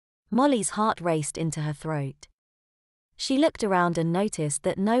Molly's heart raced into her throat. She looked around and noticed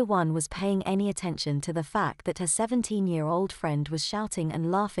that no one was paying any attention to the fact that her 17-year-old friend was shouting and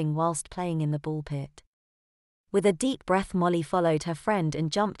laughing whilst playing in the ball pit. With a deep breath, Molly followed her friend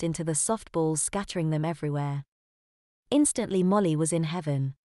and jumped into the soft balls, scattering them everywhere. Instantly, Molly was in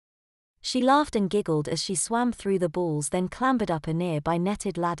heaven. She laughed and giggled as she swam through the balls, then clambered up a nearby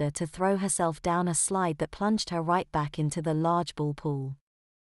netted ladder to throw herself down a slide that plunged her right back into the large ball pool.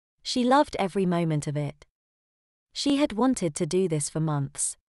 She loved every moment of it. She had wanted to do this for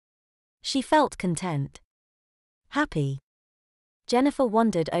months. She felt content. Happy. Jennifer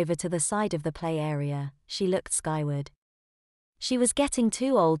wandered over to the side of the play area. She looked skyward. She was getting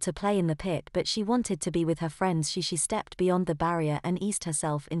too old to play in the pit, but she wanted to be with her friends. She stepped beyond the barrier and eased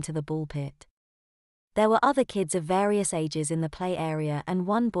herself into the ball pit. There were other kids of various ages in the play area, and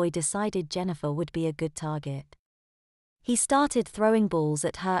one boy decided Jennifer would be a good target. He started throwing balls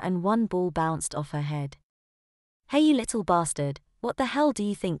at her and one ball bounced off her head. "Hey, you little bastard, what the hell do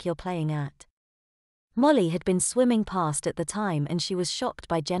you think you're playing at?" Molly had been swimming past at the time and she was shocked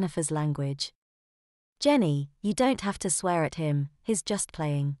by Jennifer's language. "Jenny, you don't have to swear at him, he's just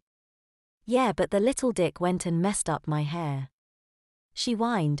playing." "Yeah, but the little dick went and messed up my hair," she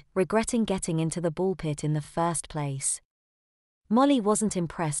whined, regretting getting into the ball pit in the first place. Molly wasn't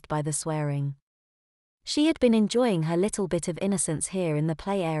impressed by the swearing. She had been enjoying her little bit of innocence here in the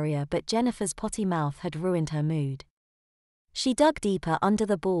play area, but Jennifer's potty mouth had ruined her mood. She dug deeper under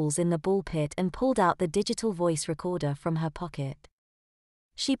the balls in the ball pit and pulled out the digital voice recorder from her pocket.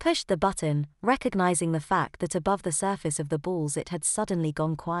 She pushed the button, recognizing the fact that above the surface of the balls it had suddenly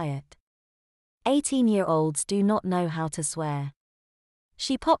gone quiet. 18-year-olds do not know how to swear.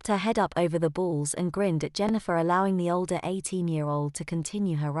 She popped her head up over the balls and grinned at Jennifer, allowing the older 18-year-old to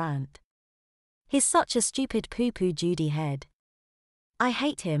continue her rant. "He's such a stupid poo-poo Judy head. I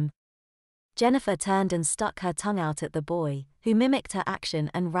hate him." Jennifer turned and stuck her tongue out at the boy, who mimicked her action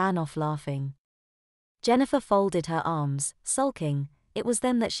and ran off laughing. Jennifer folded her arms, sulking. It was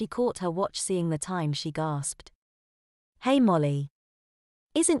then that she caught her watch. Seeing the time, she gasped. "Hey Molly.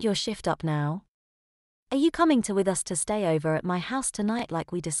 Isn't your shift up now? Are you coming with us to stay over at my house tonight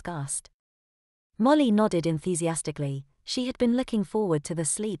like we discussed?" Molly nodded enthusiastically. She had been looking forward to the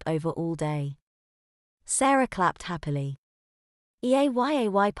sleepover all day. Sarah clapped happily. "Yay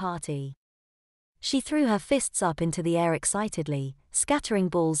party." She threw her fists up into the air excitedly, scattering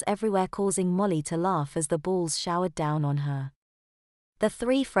balls everywhere, causing Molly to laugh as the balls showered down on her. The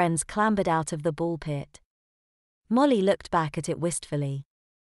three friends clambered out of the ball pit. Molly looked back at it wistfully.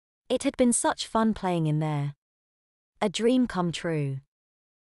 It had been such fun playing in there. A dream come true.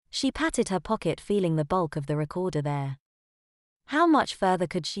 She patted her pocket, feeling the bulk of the recorder there. How much further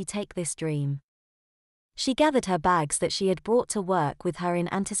could she take this dream? She gathered her bags that she had brought to work with her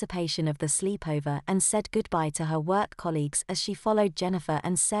in anticipation of the sleepover and said goodbye to her work colleagues as she followed Jennifer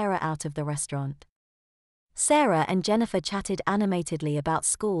and Sarah out of the restaurant. Sarah and Jennifer chatted animatedly about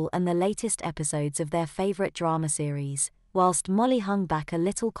school and the latest episodes of their favorite drama series, whilst Molly hung back a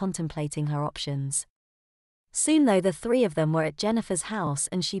little, contemplating her options. Soon though, the three of them were at Jennifer's house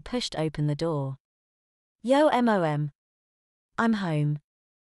and she pushed open the door. "Yo mom. I'm home.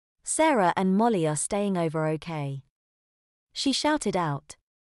 Sarah and Molly are staying over, okay?" she shouted out.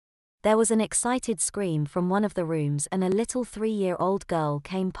 There was an excited scream from one of the rooms and a little 3-year-old girl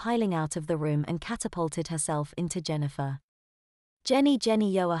came piling out of the room and catapulted herself into Jennifer. Jenny,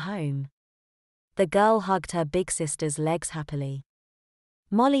 you're home." The girl hugged her big sister's legs happily.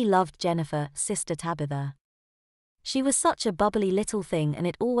 Molly loved Jennifer, Sister Tabitha. She was such a bubbly little thing and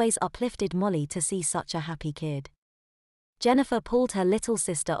it always uplifted Molly to see such a happy kid. Jennifer pulled her little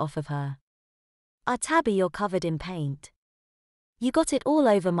sister off of her. Tabby, you're covered in paint. You got it all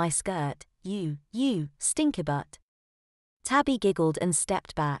over my skirt, you stinkerbutt." Tabby giggled and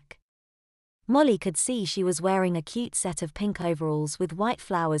stepped back. Molly could see she was wearing a cute set of pink overalls with white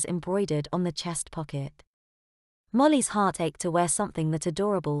flowers embroidered on the chest pocket. Molly's heart ached to wear something that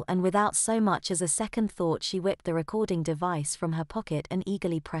adorable, and without so much as a second thought she whipped the recording device from her pocket and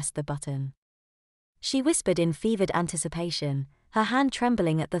eagerly pressed the button. She whispered in fevered anticipation, her hand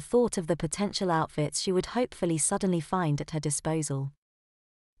trembling at the thought of the potential outfits she would hopefully suddenly find at her disposal.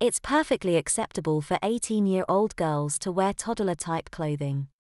 It's perfectly acceptable for 18-year-old girls to wear toddler-type clothing.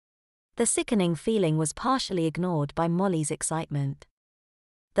 The sickening feeling was partially ignored by Molly's excitement.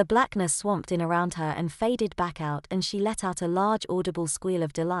 The blackness swamped in around her and faded back out, and she let out a large audible squeal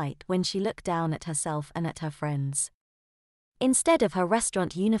of delight when she looked down at herself and at her friends. Instead of her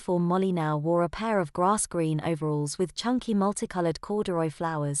restaurant uniform, Molly now wore a pair of grass green overalls with chunky multicolored corduroy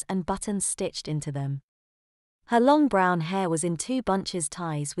flowers and buttons stitched into them. Her long brown hair was in 2 bunches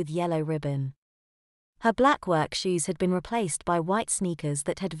ties with yellow ribbon. Her black work shoes had been replaced by white sneakers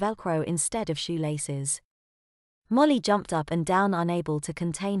that had Velcro instead of shoelaces. Molly jumped up and down, unable to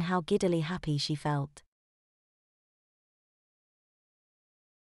contain how giddily happy she felt.